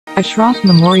ASHRAFF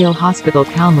Memorial Hospital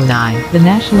KALMUNAI, the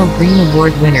National Green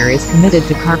Award winner, is committed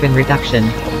to carbon reduction.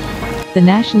 The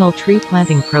National Tree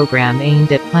Planting Program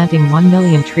aimed at planting 1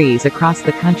 million trees across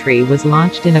the country was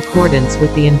launched in accordance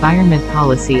with the environment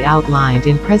policy outlined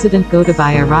in President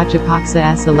Gotabaya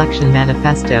Rajapaksa's election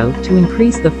manifesto to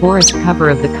increase the forest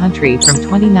cover of the country from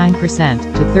 29%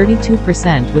 to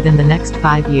 32% within the next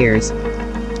 5 years.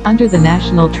 Under the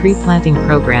National Tree Planting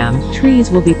Program,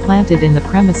 trees will be planted in the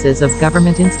premises of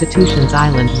government institutions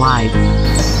island-wide.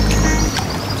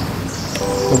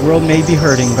 The world may be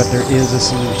hurting, but there is a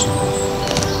solution.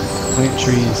 Plant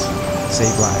trees,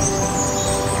 save lives.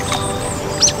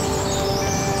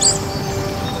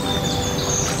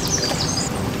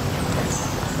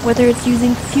 Whether it's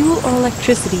using fuel or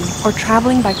electricity, or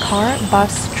traveling by car,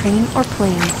 bus, train, or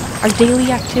plane, our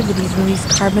daily activities release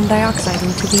carbon dioxide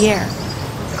into the air.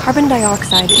 Carbon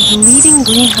dioxide is the leading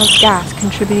greenhouse gas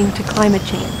contributing to climate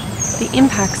change, the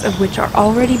impacts of which are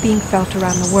already being felt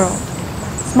around the world.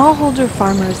 Smallholder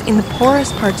farmers in the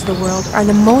poorest parts of the world are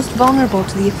the most vulnerable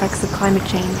to the effects of climate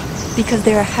change because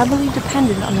they are heavily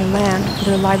dependent on their land for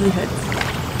their livelihoods.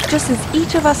 Just as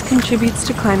each of us contributes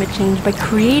to climate change by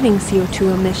creating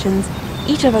CO2 emissions,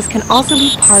 each of us can also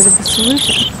be part of the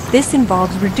solution. This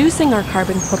involves reducing our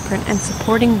carbon footprint and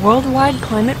supporting worldwide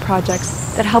climate projects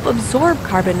that help absorb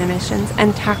carbon emissions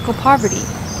and tackle poverty,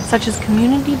 such as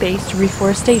community-based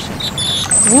reforestation.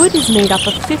 Wood is made up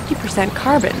of 50%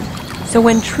 carbon, so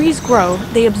when trees grow,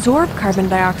 they absorb carbon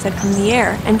dioxide from the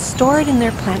air and store it in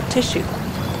their plant tissue.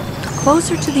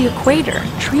 Closer to the equator,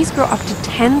 trees grow up to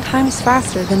 10 times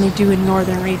faster than they do in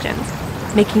northern regions,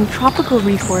 making tropical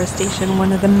reforestation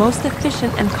one of the most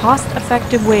efficient and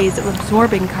cost-effective ways of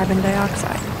absorbing carbon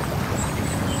dioxide.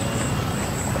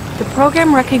 The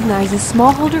program recognizes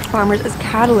smallholder farmers as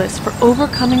catalysts for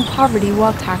overcoming poverty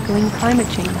while tackling climate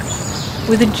change,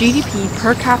 with a GDP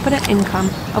per capita income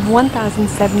of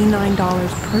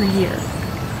 $1,079 per year.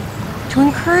 To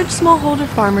encourage smallholder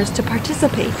farmers to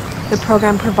participate, the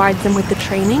program provides them with the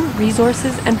training,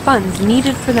 resources, and funds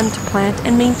needed for them to plant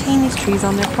and maintain these trees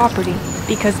on their property.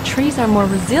 Because trees are more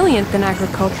resilient than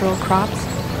agricultural crops,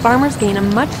 farmers gain a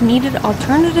much-needed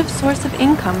alternative source of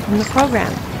income from the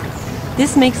program.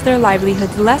 This makes their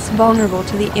livelihoods less vulnerable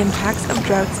to the impacts of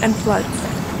droughts and floods.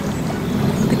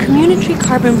 The Community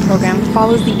Carbon Program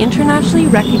follows the internationally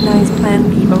recognized Plan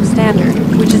Vivo standard,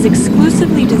 which is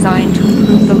exclusively designed to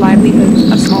improve the livelihoods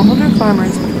of smallholder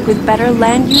farmers with better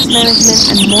land use management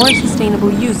and more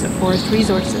sustainable use of forest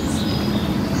resources.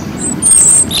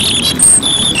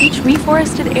 Each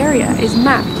reforested area is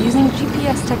mapped using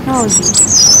GPS technology.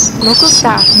 Local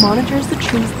staff monitors the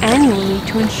trees annually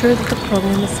to ensure that the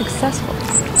program is successful.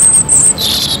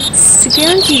 To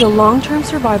guarantee the long-term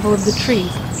survival of the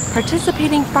trees,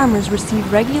 participating farmers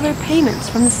receive regular payments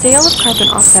from the sale of carbon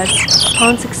offsets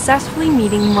upon successfully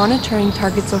meeting monitoring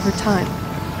targets over time.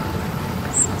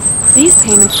 These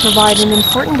payments provide an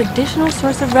important additional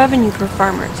source of revenue for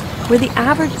farmers, where the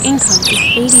average income is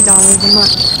 $80 a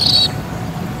month.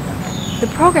 The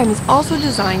program is also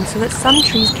designed so that some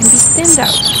trees can be thinned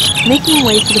out, making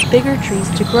way for the bigger trees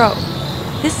to grow.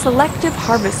 This selective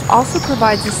harvest also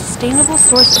provides a sustainable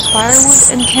source of firewood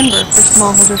and timber for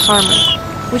smallholder farmers,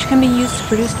 which can be used to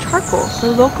produce charcoal for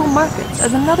local markets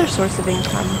as another source of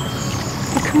income.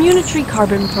 The Community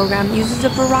Carbon Program uses a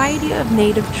variety of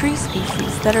native tree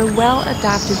species that are well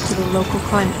adapted to the local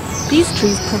climate. These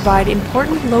trees provide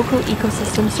important local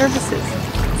ecosystem services,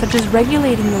 such as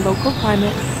regulating the local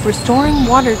climate, restoring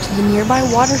water to the nearby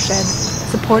watershed,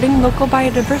 supporting local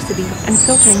biodiversity, and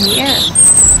filtering the air.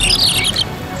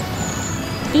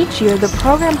 Each year, the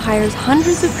program hires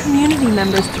hundreds of community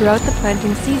members throughout the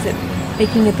planting season,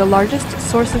 making it the largest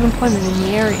source of employment in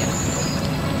the area.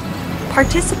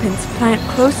 Participants plant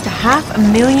close to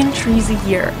 500,000 trees a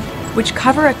year, which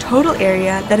cover a total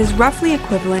area that is roughly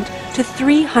equivalent to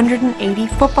 380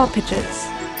 football pitches.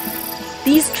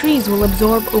 These trees will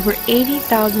absorb over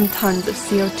 80,000 tons of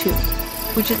CO2,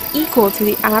 which is equal to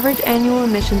the average annual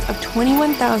emissions of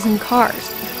 21,000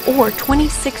 cars, or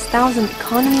 26,000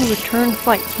 economy return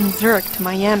flights from Zurich to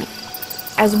Miami.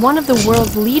 As one of the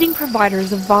world's leading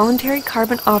providers of voluntary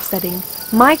carbon offsetting,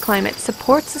 MyClimate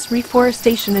supports this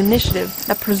reforestation initiative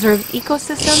that preserves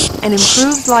ecosystems and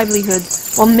improves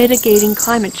livelihoods while mitigating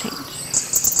climate change.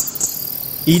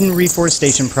 Eden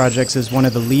Reforestation Projects is one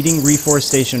of the leading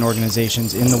reforestation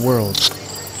organizations in the world.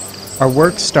 Our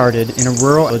work started in a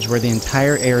rural village where the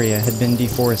entire area had been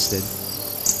deforested.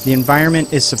 The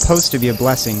environment is supposed to be a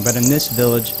blessing, but in this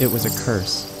village it was a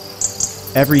curse.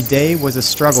 Every day was a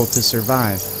struggle to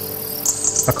survive.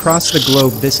 Across the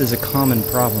globe, this is a common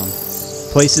problem.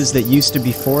 Places that used to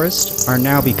be forest are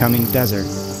now becoming desert.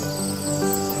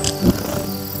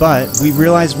 But we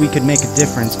realized we could make a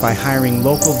difference by hiring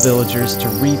local villagers to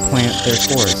replant their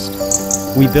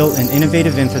forest. We built an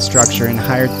innovative infrastructure and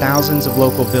hired thousands of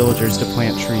local villagers to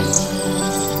plant trees.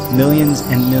 Millions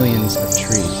and millions of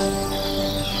trees.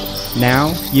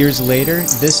 Now, years later,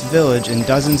 this village and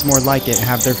dozens more like it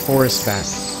have their forest back.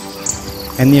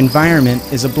 And the environment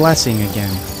is a blessing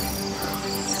again.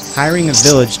 Hiring a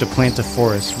village to plant a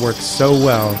forest worked so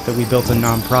well that we built a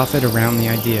nonprofit around the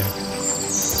idea.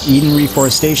 Eden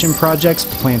Reforestation Projects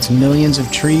plants millions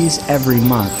of trees every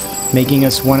month, making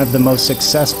us one of the most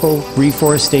successful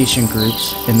reforestation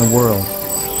groups in the world.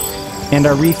 And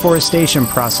our reforestation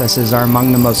processes are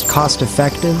among the most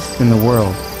cost-effective in the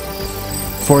world.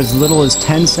 For as little as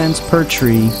 10 cents per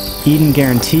tree, Eden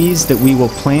guarantees that we will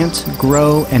plant,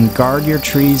 grow, and guard your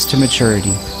trees to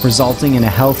maturity, resulting in a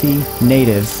healthy,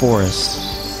 native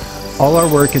forest. All our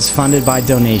work is funded by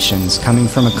donations coming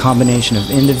from a combination of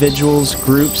individuals,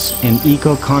 groups, and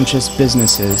eco-conscious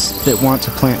businesses that want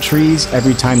to plant trees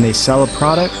every time they sell a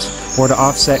product or to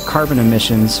offset carbon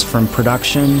emissions from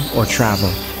production or travel.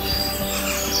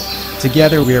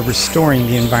 Together we are restoring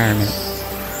the environment.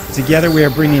 Together we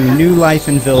are bringing new life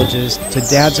in villages to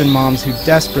dads and moms who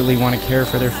desperately want to care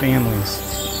for their families.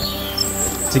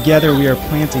 Together we are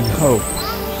planting hope.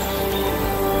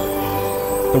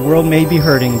 The world may be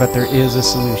hurting, but there is a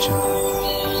solution.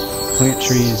 Plant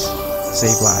trees,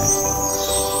 save lives.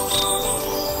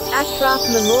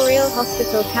 ASHRAFF Memorial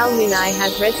Hospital KALMUNAI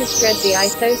has registered the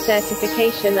ISO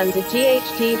certification under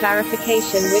GHG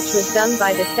verification, which was done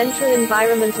by the Central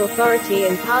Environment Authority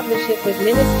in partnership with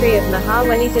Ministry of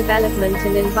Mahaweli Development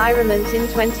and Environment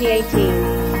in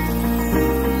 2018.